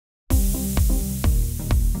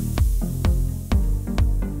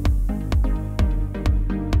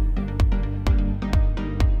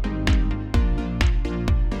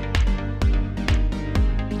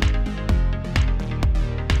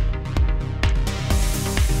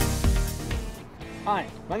Hi,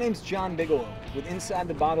 my name's John Bigelow with Inside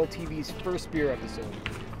the Bottle TV's first beer episode.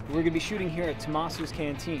 We're going to be shooting here at Tomaso's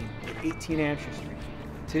Canteen at 18 Hampshire Street.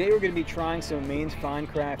 Today we're going to be trying some of Maine's fine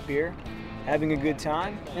craft beer, having a good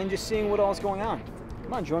time, and just seeing what all's going on.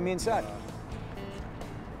 Come on, join me inside.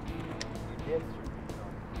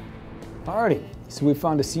 Alrighty, so we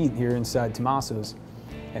found a seat here inside Tomaso's,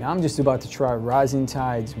 and I'm just about to try Rising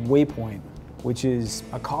Tide's Waypoint, which is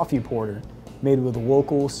a coffee porter made with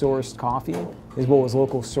local sourced coffee as well as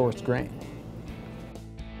local sourced grain.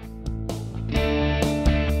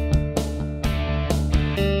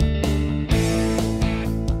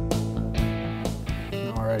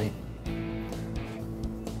 Alrighty.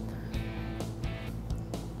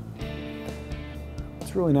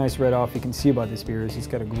 What's really nice right off you can see about this beer is it's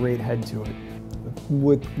got a great head to it.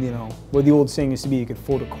 With, what the old saying used to be, you could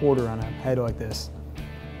fold a quarter on a head like this.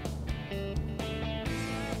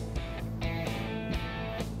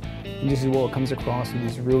 And just as well, it comes across with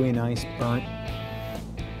these really nice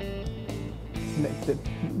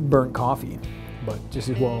burnt coffee, but just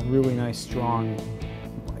as well, really nice, strong,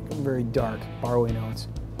 like very dark barley notes.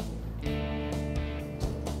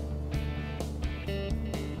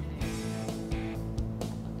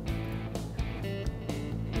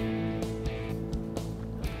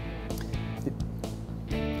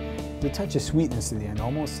 The touch of sweetness to the end,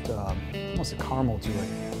 almost a caramel to it,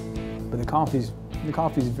 but the coffee's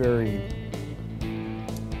very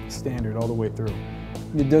standard all the way through.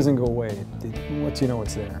 It doesn't go away. It lets you know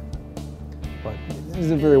it's there. But this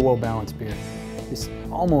is a very well balanced beer. It's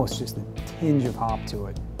almost just a tinge of hop to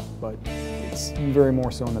it, but it's very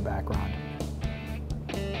more so in the background.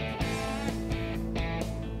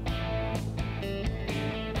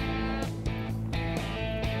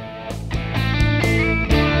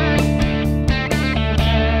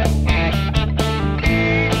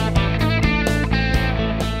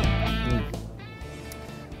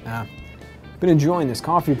 Been enjoying this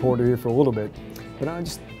coffee porter here for a little bit, but I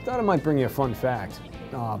just thought I might bring you a fun fact.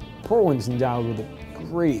 Portland's endowed with a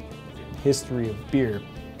great history of beer,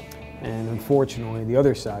 and unfortunately the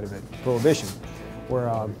other side of it, Prohibition,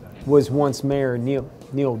 where was once Mayor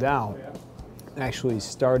Neil Dow actually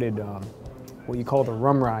started what you call the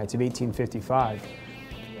rum riots of 1855,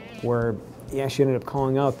 where he actually ended up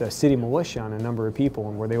calling out the city militia on a number of people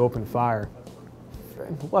and where they opened fire.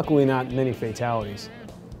 Luckily not many fatalities,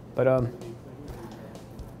 but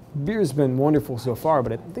beer's been wonderful so far,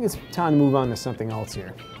 but I think it's time to move on to something else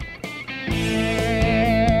here.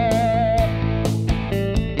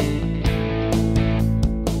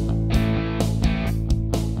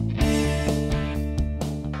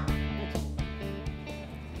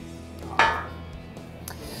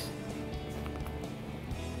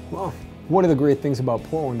 Well, one of the great things about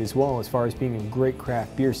Portland as well, as far as being a great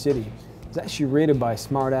craft beer city, it's actually rated by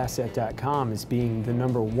smartasset.com as being the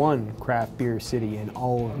 #1 craft beer city in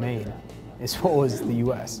all of Maine, as well as the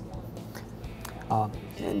U.S.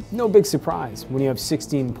 And no big surprise when you have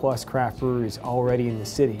 16 plus craft breweries already in the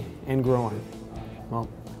city and growing. Well,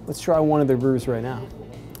 let's try one of their brews right now.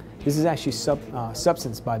 This is actually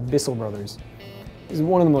Substance by Bissell Brothers. This is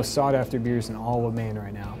one of the most sought after beers in all of Maine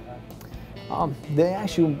right now. They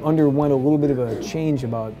actually underwent a little bit of a change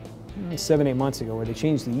about 7-8 months ago where they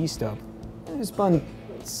changed the yeast up. There's been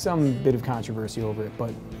some bit of controversy over it,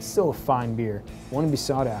 but it's still a fine beer. One to be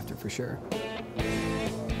sought after for sure.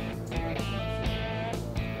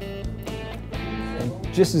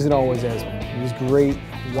 And just as it always has been, these great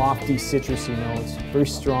wafty citrusy notes, very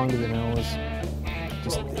strong to the nose.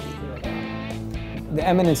 Just the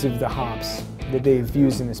eminence of the hops that they've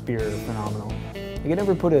used in this beer are phenomenal. I could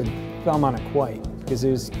never put a thumb on it quite because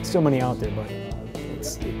there's so many out there, but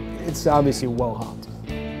it's obviously well hopped.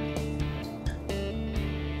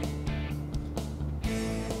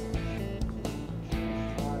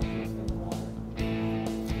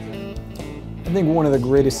 I think one of the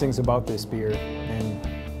greatest things about this beer, and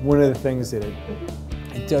one of the things that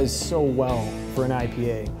it does so well for an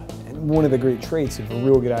IPA, and one of the great traits of a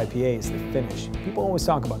real good IPA is the finish. People always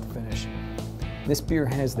talk about the finish. This beer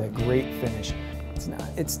has that great finish.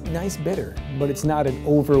 It's nice bitter, but it's not an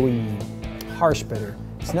overly harsh bitter.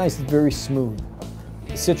 It's nice, it's very smooth.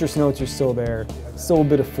 The citrus notes are still there, still a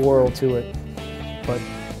bit of floral to it, but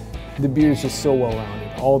the beer is just so well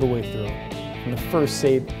rounded all the way through. From the first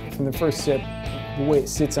sip, the way it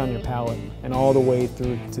sits on your palate, and all the way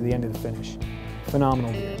through to the end of the finish.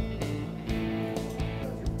 Phenomenal beer.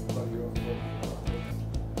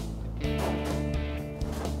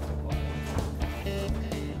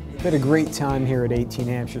 We had a great time here at 18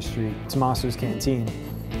 Hampshire Street, Tomaso's Canteen.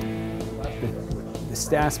 The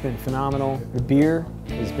staff's been phenomenal. The beer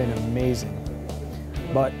has been amazing.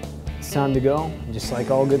 But it's time to go. And just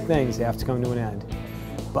like all good things, they have to come to an end.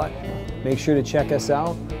 But make sure to check us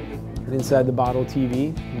out at Inside the Bottle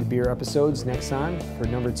TV and the beer episodes next time for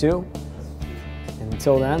number 2. And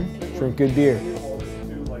until then, drink good beer.